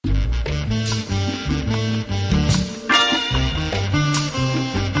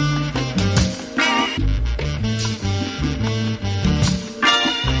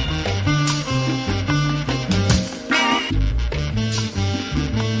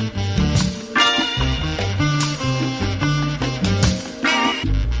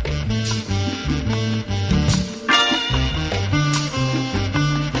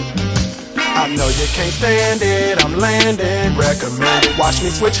can't stand it, I'm landing. Recommend it. Watch me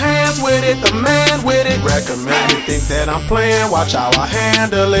switch hands with it, the man with it. Recommend it. Think that I'm playing, watch how I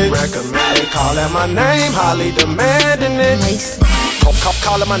handle it. Recommend it. Calling my name, highly demanding it.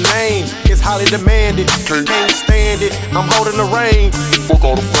 Calling my name, it's highly demanded. Can't stand it, I'm holding the reins. Fuck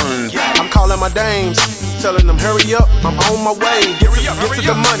all the fame. I'm calling my dames, telling them hurry up, I'm on my way. Get to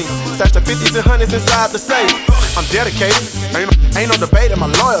the money, stash the 50s and 100s inside the safe. I'm dedicated, ain't no debating my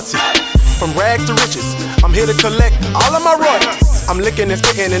loyalty. From rags to riches, I'm here to collect all of my royalties. I'm licking and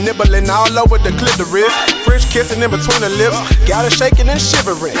spitting and nibbling all over the clitoris. French kissing in between the lips, got it shaking and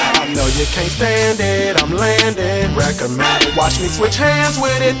shivering. I know you can't stand it, I'm landing. Recommend it. Watch me switch hands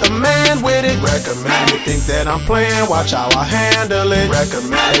with it, the man with it. Recommend it. Think that I'm playing, watch how I handle it.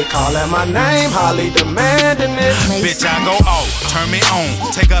 Recommend it. Calling my name, highly demanding it. Bitch, I go off, turn me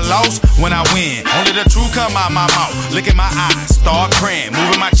on. Take a loss when I win. Only the truth come out my mouth. Look in my eyes, start praying,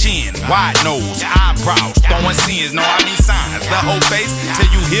 moving my chin. Wide nose, eyebrows, throwing sins. No, I mean signs. The whole face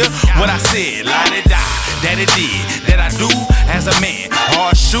till you hear what I said. Lie to die, that it did, that I do as a man.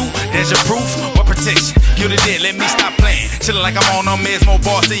 Hard shoot, there's your proof. What protection? Kill the dead, let me stop playing. Chillin' like I'm on a Mesmo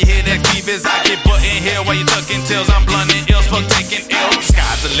bar. So you hear that beef as I get butt in here while you ducking tails. I'm blunting ills, fuck taking L.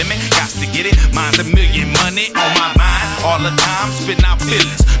 Sky's the limit, got to get it. Mine's a million, money on my mind all the time. Spitting out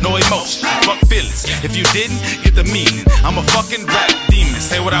feelings, no emotion, fuck feelings. If you didn't get the meaning, I'm a fucking rap demon.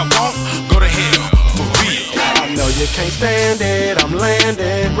 Say what I want, go to hell, for real. I know you can't stand it, I'm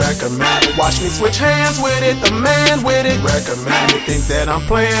landing. Recommend it. Watch me switch hands with it, the man with it. Recommend it. Think that I'm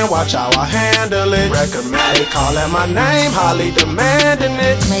playing, watch how I handle it. Recommend it. Calling my name, highly demanding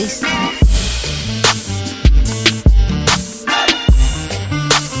it. Mason.